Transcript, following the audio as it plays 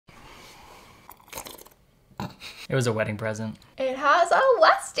It was a wedding present. It has a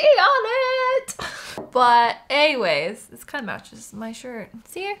Westie on it. But anyways, this kind of matches my shirt.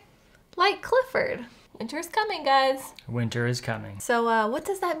 See? Like Clifford. Winter's coming, guys. Winter is coming. So what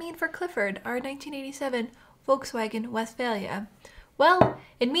does that mean for Clifford, our 1987 Volkswagen Westfalia? Well,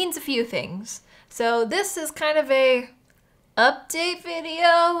 it means a few things. So this is kind of a update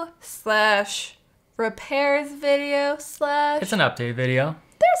video slash repairs video slash... It's an update video.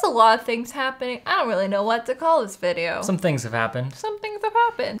 There's a lot of things happening. I don't really know what to call this video. Some things have happened. Some things have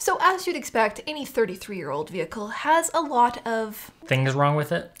happened. So as you'd expect, any 33-year-old vehicle has a lot of... Things wrong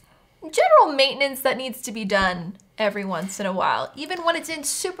with it? General maintenance that needs to be done every once in a while, even when it's in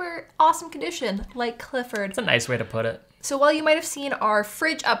super awesome condition, like Clifford. It's a nice way to put it. So while you might have seen our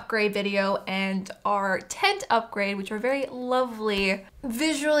fridge upgrade video and our tent upgrade, which are very lovely,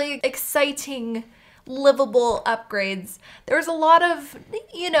 visually exciting, livable upgrades, there's a lot of,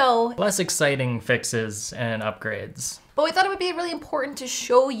 you know... less exciting fixes and upgrades. But we thought it would be really important to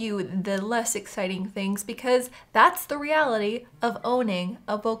show you the less exciting things because that's the reality of owning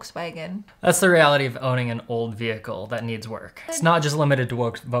a Volkswagen. That's the reality of owning an old vehicle that needs work. It's not just limited to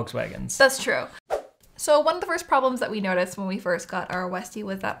Volkswagens. That's true. So one of the first problems that we noticed when we first got our Westie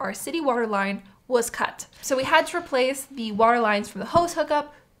was that our city water line was cut. So we had to replace the water lines from the hose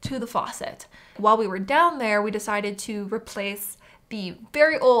hookup to the faucet. While we were down there, we decided to replace the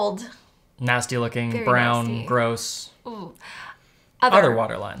very old, nasty looking, brown, nasty, gross, other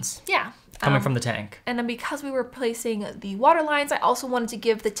water lines. Yeah. Coming from the tank. And then because we were replacing the water lines, I also wanted to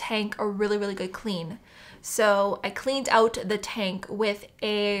give the tank a really, really good clean. So I cleaned out the tank with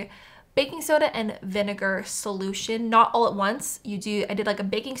a baking soda and vinegar solution, not all at once. I did like a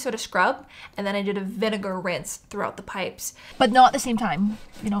baking soda scrub, and then I did a vinegar rinse throughout the pipes. But not at the same time.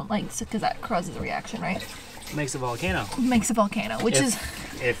 You don't like, because that causes a reaction, right? Makes a volcano. Makes a volcano,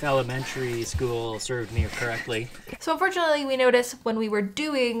 if elementary school served me correctly. So unfortunately, we noticed when we were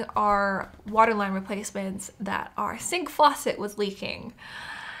doing our water line replacements that our sink faucet was leaking.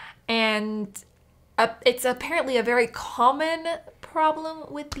 And it's apparently a very common problem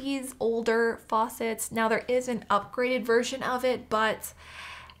with these older faucets. Now there is an upgraded version of it, but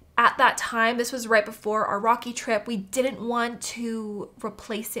at that time, this was right before our Rocky trip, we didn't want to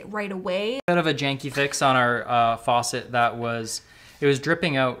replace it right away. Bit of a janky fix on our faucet it was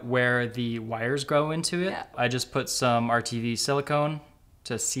dripping out where the wires go into it. Yeah. I just put some RTV silicone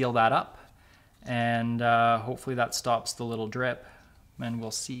to seal that up, and hopefully that stops the little drip, and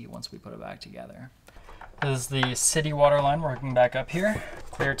we'll see once we put it back together. This is the city water line working back up here.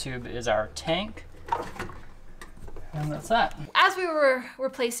 Clear tube is our tank. And that's that. As we were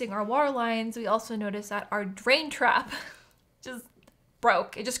replacing our water lines, we also noticed that our drain trap just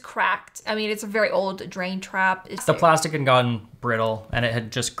broke. It just cracked. I mean, it's a very old drain trap. The plastic had gotten brittle and it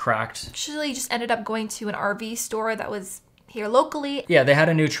had just cracked. Actually, just ended up going to an RV store that was here locally. Yeah, they had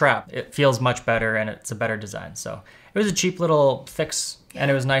a new trap. It feels much better and it's a better design. So it was a cheap little fix, and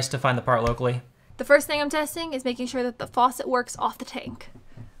it was nice to find the part locally. The first thing I'm testing is making sure that the faucet works off the tank.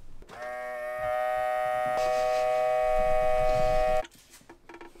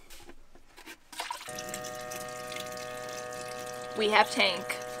 We have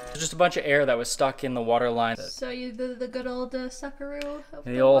tank. There's just a bunch of air that was stuck in the water line. So you did the good old suckaroo?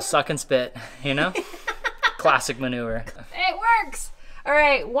 The old suck and spit, you know? Classic manure. It works! All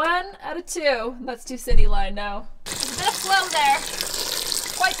right, 1 out of 2. Let's do city line now. There's a bit of flow there.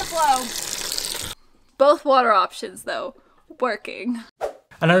 Quite the flow. Both water options though, working.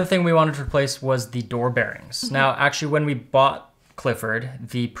 Another thing we wanted to replace was the door bearings. Now, actually, when we bought Clifford,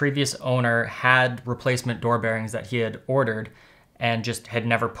 the previous owner had replacement door bearings that he had ordered and just had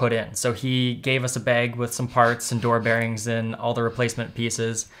never put in. So he gave us a bag with some parts and door bearings and all the replacement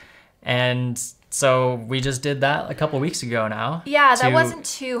pieces. And so we just did that a couple weeks ago now. Yeah, that wasn't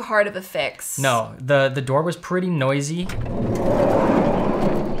too hard of a fix. No, the door was pretty noisy.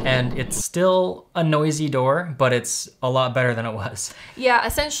 And it's still a noisy door, but it's a lot better than it was. Yeah,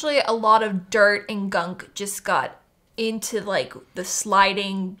 essentially a lot of dirt and gunk just got into like the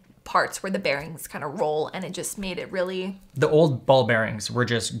sliding parts where the bearings kind of roll, and it just made it really... The old ball bearings were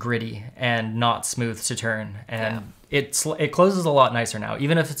just gritty and not smooth to turn, and it closes a lot nicer now.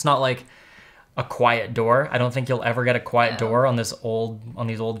 Even if it's not like a quiet door, I don't think you'll ever get a quiet door on these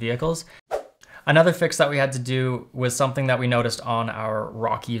old vehicles. Another fix that we had to do was something that we noticed on our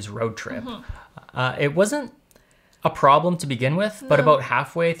Rockies road trip. It wasn't a problem to begin with, but about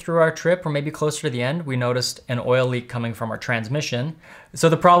halfway through our trip, or maybe closer to the end, we noticed an oil leak coming from our transmission. So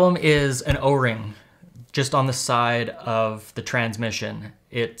the problem is an O-ring just on the side of the transmission.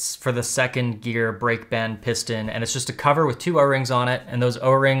 It's for the second gear brake band piston, and it's just a cover with 2 O-rings on it, and those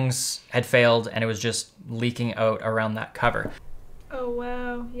O-rings had failed and it was just leaking out around that cover. Oh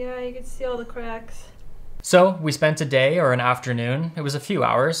wow, yeah, you can see all the cracks. So we spent a day or an afternoon, it was a few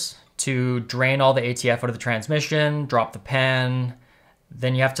hours, to drain all the ATF out of the transmission, drop the pan.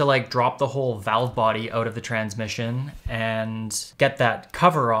 Then you have to like drop the whole valve body out of the transmission and get that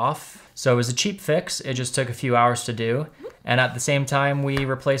cover off. So it was a cheap fix. It just took a few hours to do. And at the same time, we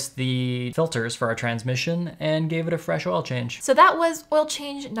replaced the filters for our transmission and gave it a fresh oil change. So that was oil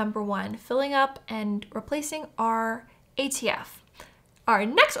change number 1, filling up and replacing our ATF. Our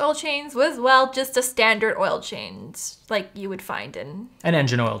next oil change was, well, just a standard oil change, like you would find in an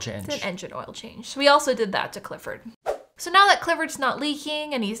engine oil change. It's an engine oil change. So we also did that to Clifford. So now that Clifford's not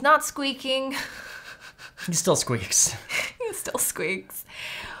leaking and he's not squeaking, he still squeaks. He still squeaks.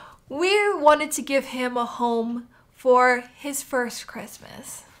 We wanted to give him a home for his first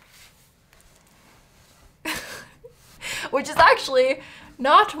Christmas. Which is actually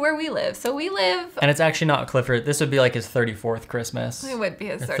not where we live. So we live... And it's actually not Clifford. This would be like his 34th Christmas. It would be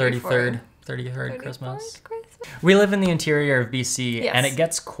his 33rd Christmas. We live in the interior of BC, yes. And it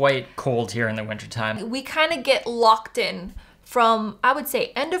gets quite cold here in the wintertime. We kind of get locked in from, I would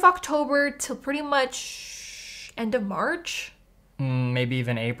say, end of October till pretty much end of March. Maybe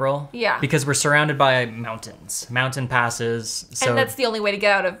even April. Yeah. Because we're surrounded by mountains, mountain passes. So... And that's the only way to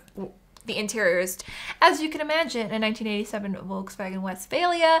get out of the interiors. As you can imagine, a 1987 Volkswagen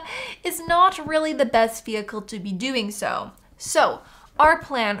Westfalia is not really the best vehicle to be doing so. So our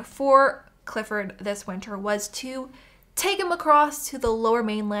plan for Clifford this winter was to take him across to the lower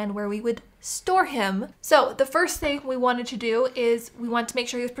mainland where we would store him. So the first thing we wanted to do is we wanted to make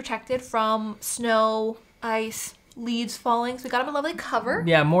sure he was protected from snow, ice, leaves falling. So we got him a lovely cover.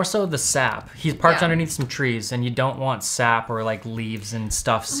 Yeah, more so the sap. He's parked underneath some trees and you don't want sap or like leaves and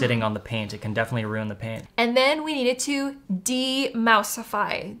stuff sitting on the paint. It can definitely ruin the paint. And then we needed to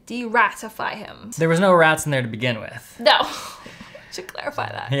de-ratify him. There was no rats in there to begin with. No. Should clarify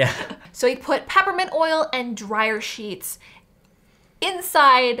that. Yeah. So he put peppermint oil and dryer sheets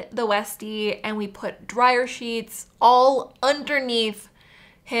inside the Westie, and we put dryer sheets all underneath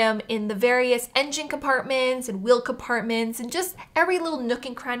him in the various engine compartments and wheel compartments and just every little nook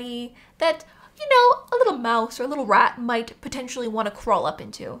and cranny that, you know, a little mouse or a little rat might potentially want to crawl up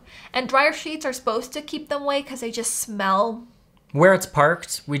into. And dryer sheets are supposed to keep them away because they just smell. Where it's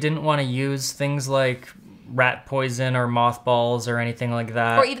parked, we didn't want to use things like rat poison or mothballs or anything like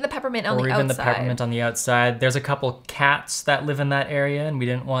that. Or even the peppermint on the outside. Or even the peppermint on the outside. There's a couple cats that live in that area and we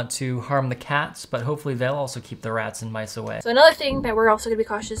didn't want to harm the cats, but hopefully they'll also keep the rats and mice away. So another thing that we're also going to be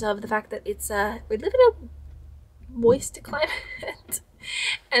cautious of, the fact that it's we live in a moist climate.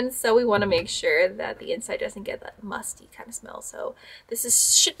 And so we want to make sure that the inside doesn't get that musty kind of smell. So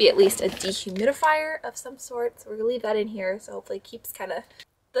this should be at least a dehumidifier of some sort. So we're going to leave that in here. So hopefully it keeps kind of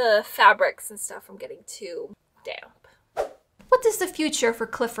the fabrics and stuff from getting too damp. What does the future for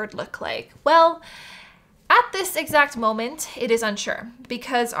Clifford look like? Well, at this exact moment, it is unsure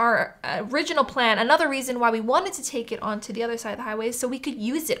because our original plan, another reason why we wanted to take it onto the other side of the highway is so we could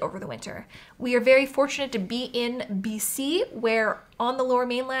use it over the winter. We are very fortunate to be in BC, where on the lower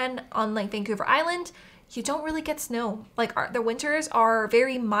mainland, on like Vancouver Island, you don't really get snow. Like the winters are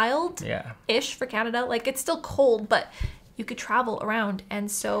very mild-ish for Canada. Like it's still cold, but you could travel around. And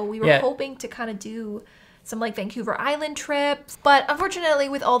so we were hoping to kind of do some like Vancouver Island trips. But unfortunately,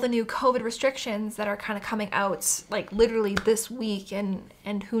 with all the new COVID restrictions that are kind of coming out like literally this week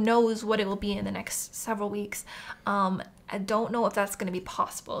and who knows what it will be in the next several weeks, I don't know if that's going to be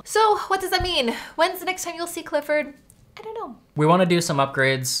possible. So what does that mean? When's the next time you'll see Clifford? I don't know. We want to do some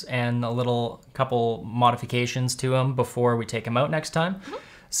upgrades and a couple modifications to him before we take him out next time. Mm-hmm.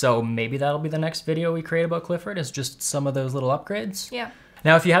 So maybe that'll be the next video we create about Clifford, is just some of those little upgrades. Yeah.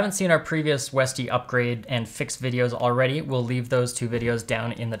 Now, if you haven't seen our previous Westie upgrade and fix videos already, we'll leave those 2 videos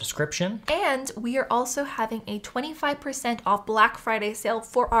down in the description. And we are also having a 25% off Black Friday sale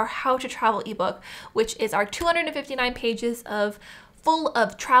for our How to Travel ebook, which is our 259 pages full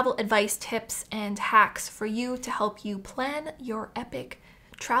of travel advice, tips, and hacks for you to help you plan your epic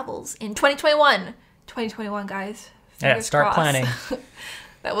travels in 2021. 2021, guys. Fingers start planning.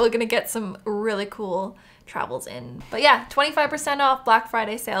 That we're gonna get some really cool travels in. But yeah, 25% off Black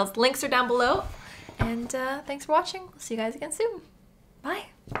Friday sales. Links are down below. And thanks for watching. We'll see you guys again soon. Bye.